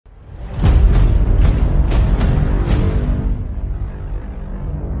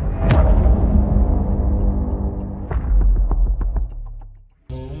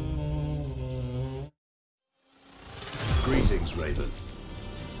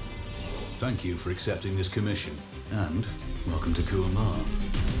Thank you for accepting this commission, and welcome to Kuamar.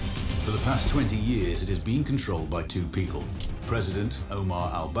 For the past 20 years, it has been controlled by two people, President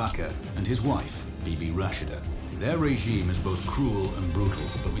Omar al-Bakr and his wife, Bibi Rashida. Their regime is both cruel and brutal,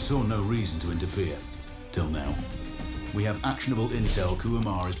 but we saw no reason to interfere. Till now. We have actionable intel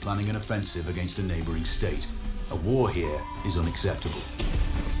Kuamar is planning an offensive against a neighboring state. A war here is unacceptable.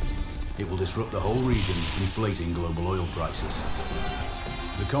 It will disrupt the whole region, inflating global oil prices.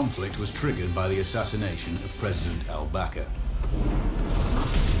 The conflict was triggered by the assassination of President al-Bakr.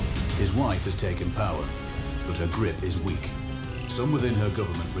 His wife has taken power, but her grip is weak. Some within her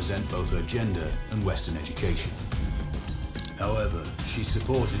government resent both her gender and Western education. However, she's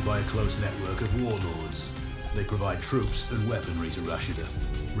supported by a close network of warlords. They provide troops and weaponry to Rashida,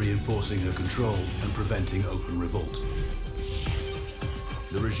 reinforcing her control and preventing open revolt.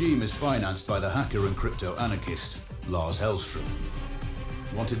 The regime is financed by the hacker and crypto-anarchist, Lars Hellstrom.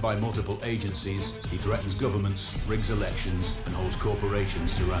 Wanted by multiple agencies, he threatens governments, rigs elections, and holds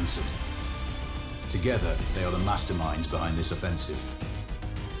corporations to ransom. Together, they are the masterminds behind this offensive.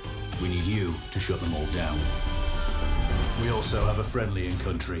 We need you to shut them all down. We also have a friendly in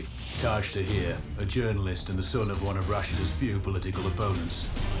country, Taj Tahir, a journalist and the son of one of Rashida's few political opponents.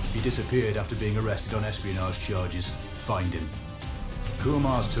 He disappeared after being arrested on espionage charges. Find him.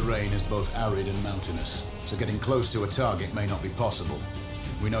 Kuamar's terrain is both arid and mountainous, so getting close to a target may not be possible.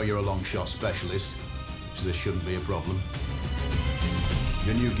 We know you're a long-shot specialist, so this shouldn't be a problem.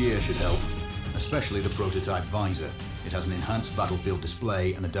 Your new gear should help, especially the prototype visor. It has an enhanced battlefield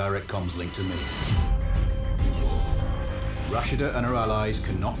display and a direct comms link to me. Rashida and her allies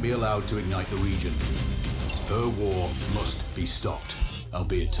cannot be allowed to ignite the region. Her war must be stopped. I'll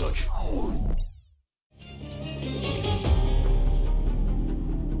be in touch.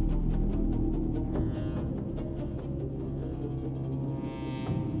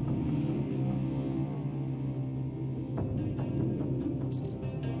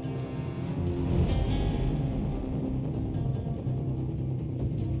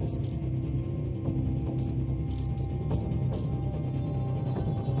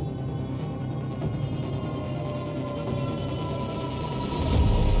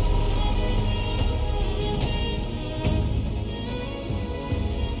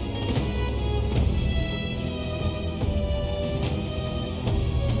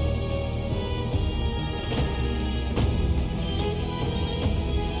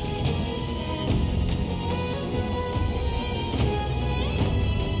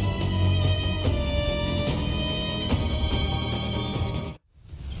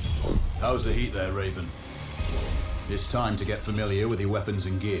 How's the heat there, Raven? It's time to get familiar with your weapons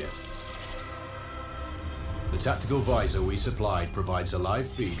and gear. The tactical visor we supplied provides a live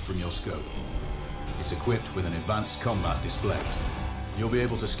feed from your scope. It's equipped with an advanced combat display. You'll be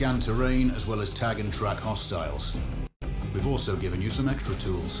able to scan terrain as well as tag and track hostiles. We've also given you some extra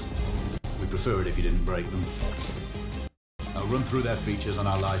tools. We'd prefer it if you didn't break them. I'll run through their features on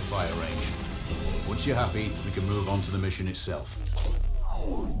our live fire range. Once you're happy, we can move on to the mission itself.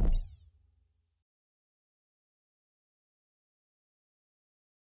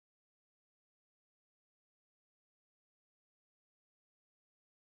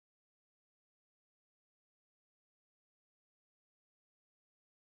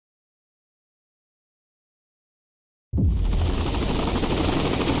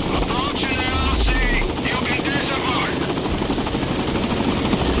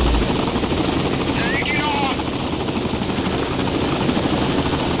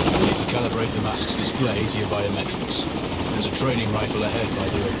 To your biometrics. There's a training rifle ahead by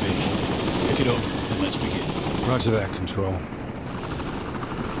the OP. Pick it up and let's begin. Roger that, Control.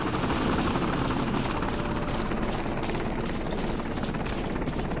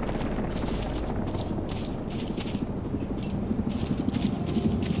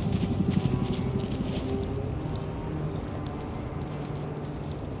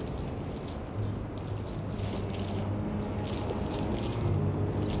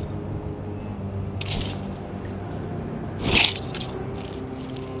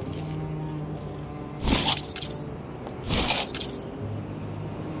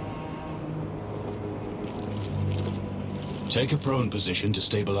 Take a prone position to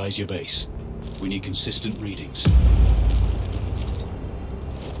stabilize your base. We need consistent readings.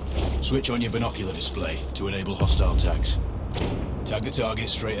 Switch on your binocular display to enable hostile tags. Tag the target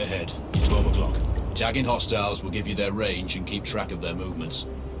straight ahead, at 12 o'clock. Tagging hostiles will give you their range and keep track of their movements.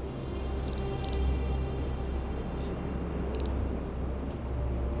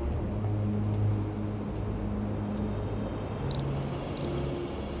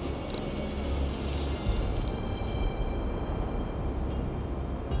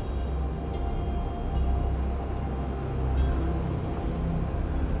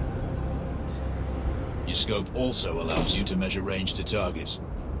 scope also allows you to measure range to targets.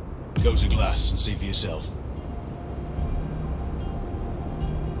 Go to glass and see for yourself.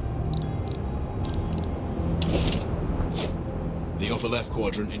 The upper left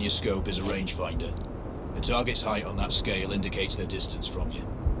quadrant in your scope is a rangefinder. The target's height on that scale indicates their distance from you.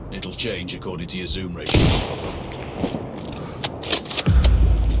 It'll change according to your zoom ratio.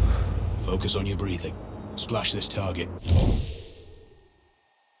 Focus on your breathing. Splash this target.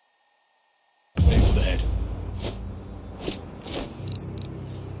 Aim for the head.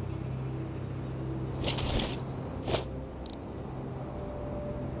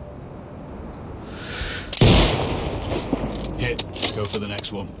 Hit. Go for the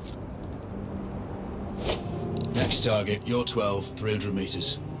next one. Next target, you're 12, 300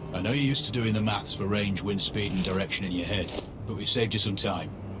 meters. I know you're used to doing the maths for range, wind speed and direction in your head, but we've saved you some time.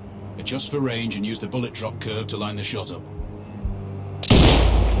 Adjust for range and use the bullet drop curve to line the shot up.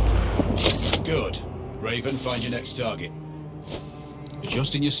 Good. Raven, find your next target.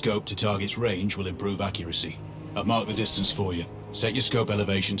 Adjusting your scope to target's range will improve accuracy. I've marked the distance for you. Set your scope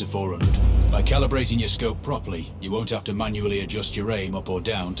elevation to 400. By calibrating your scope properly, you won't have to manually adjust your aim up or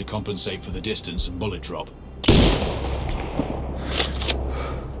down to compensate for the distance and bullet drop.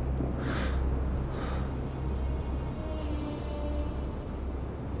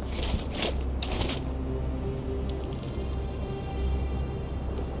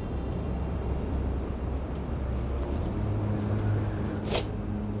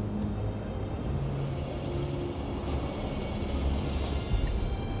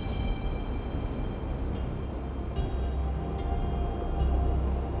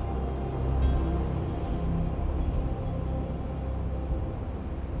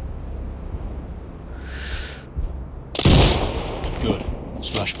 Good.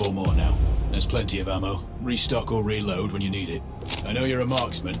 Splash 4 more now. There's plenty of ammo. Restock or reload when you need it. I know you're a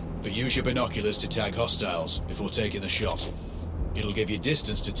marksman, but use your binoculars to tag hostiles before taking the shot. It'll give you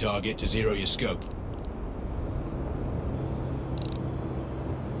distance to target to zero your scope.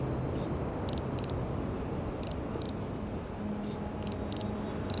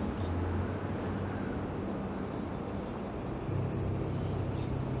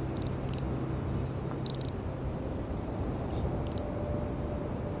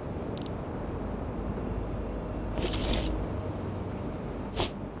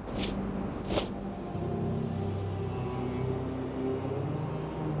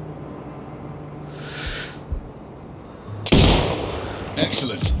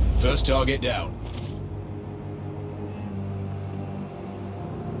 Excellent. First target down.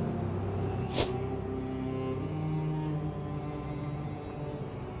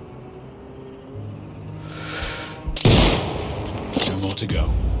 Two more to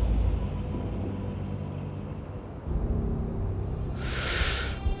go.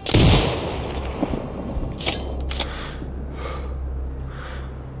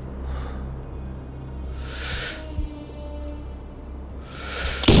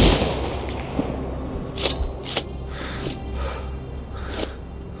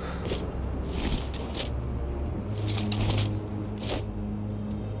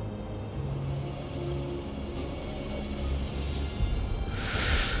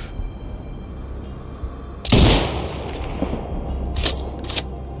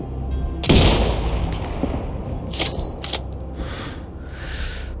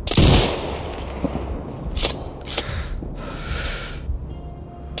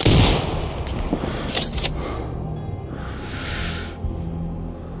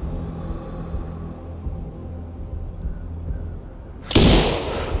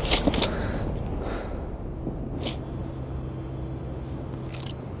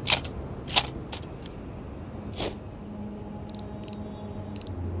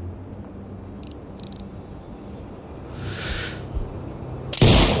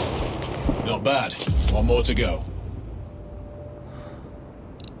 Not bad. One more to go.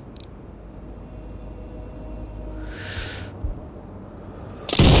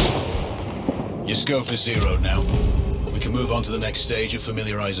 Your scope is zeroed now. We can move on to the next stage of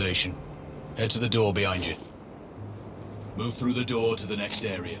familiarization. Head to the door behind you. Move through the door to the next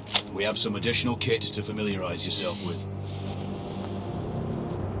area. We have some additional kit to familiarize yourself with.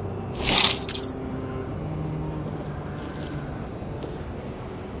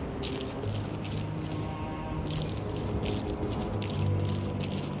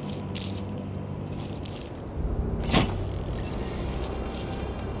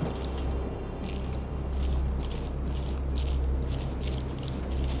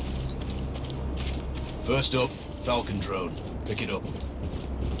 First up, Falcon drone. Pick it up.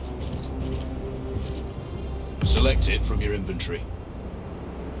 Select it from your inventory.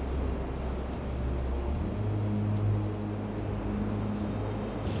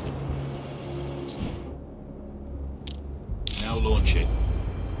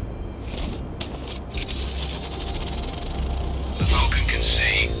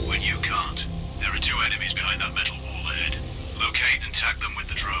 attack them with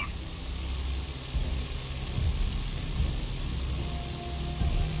the drone.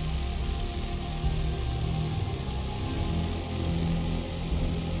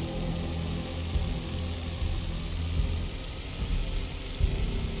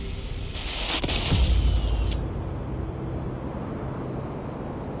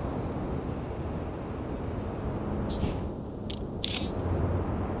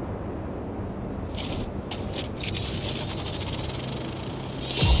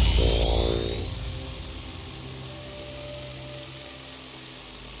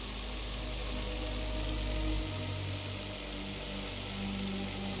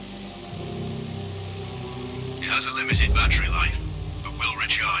 It has a limited battery life, but will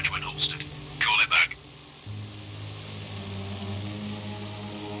recharge when holstered. Call it back.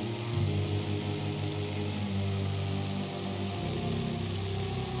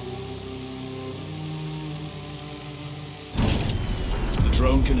 The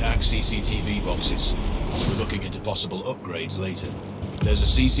drone can hack CCTV boxes. We're looking into possible upgrades later. There's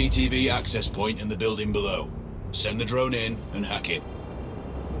a CCTV access point in the building below. Send the drone in and hack it.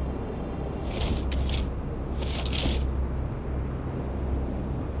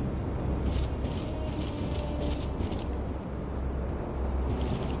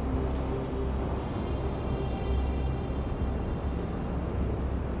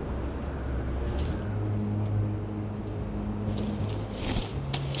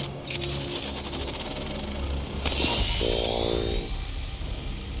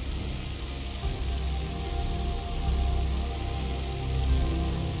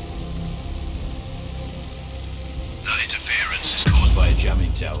 Interference is caused by a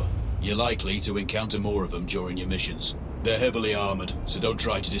jamming tower. You're likely to encounter more of them during your missions. They're heavily armored, so don't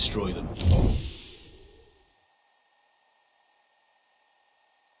try to destroy them.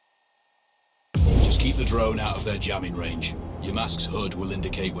 Just keep the drone out of their jamming range. Your mask's hood will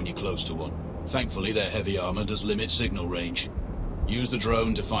indicate when you're close to one. Thankfully, their heavy armor does limit signal range. Use the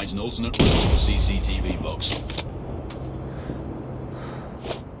drone to find an alternate route to the CCTV box.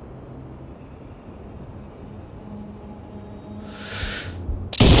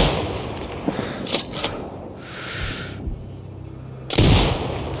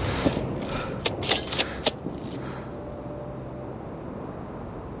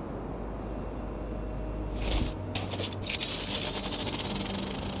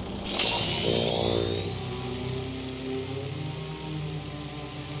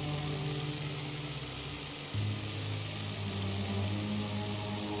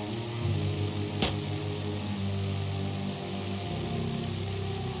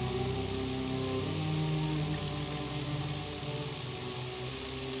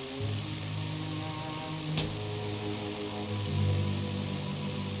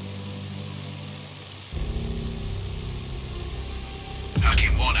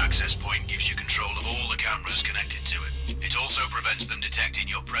 Hacking one access point gives you control of all the cameras connected to it. It also prevents them detecting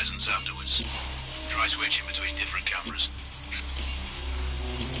your presence afterwards. Try switching between different cameras.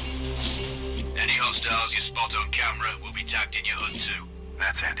 Any hostiles you spot on camera will be tagged in your HUD too.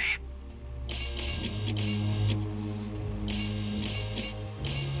 That's handy.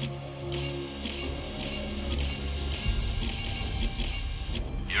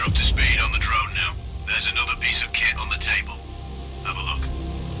 You're up to speed on the drone now. There's another piece of kit on the table. Have a look.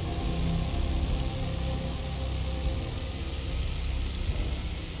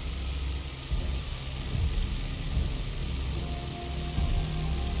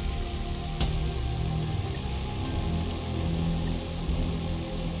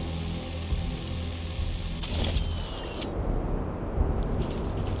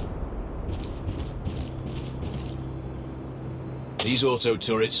 These auto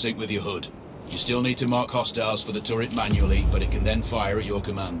turrets sync with your HUD. You still need to mark hostiles for the turret manually, but it can then fire at your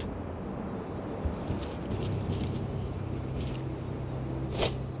command.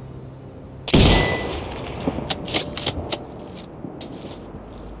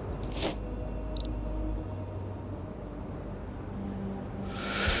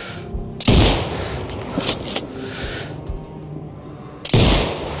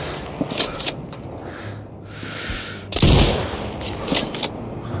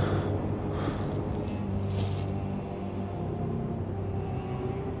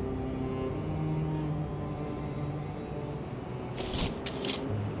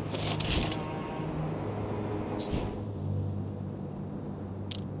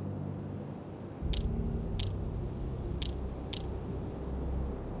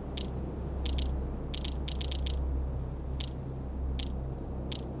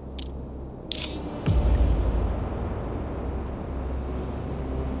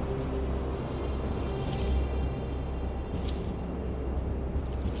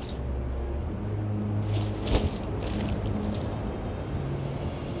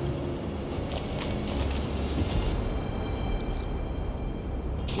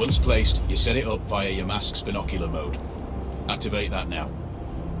 Once placed, you set it up via your mask's binocular mode. Activate that now.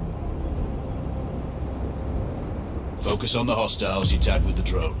 Focus on the hostiles you tag with the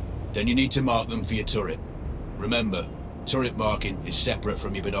drone. Then you need to mark them for your turret. Remember, turret marking is separate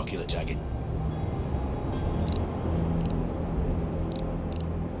from your binocular tagging.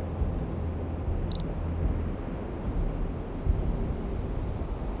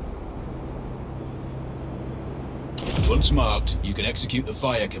 Once marked, you can execute the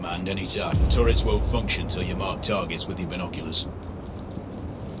fire command anytime. The turrets won't function till you mark targets with your binoculars.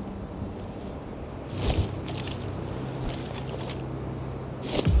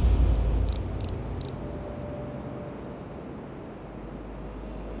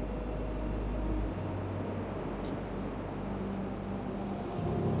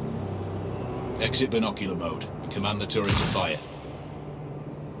 Exit binocular mode and command the turret to fire.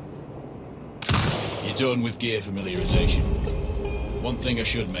 You're done with gear familiarization. One thing I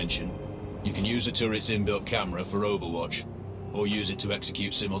should mention, you can use the turret's inbuilt camera for overwatch, or use it to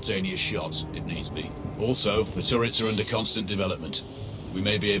execute simultaneous shots, if needs be. Also, the turrets are under constant development. We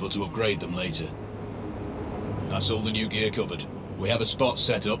may be able to upgrade them later. That's all the new gear covered. We have a spot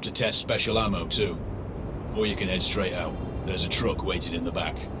set up to test special ammo too. Or you can head straight out. There's a truck waiting in the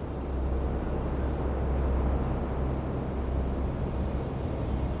back.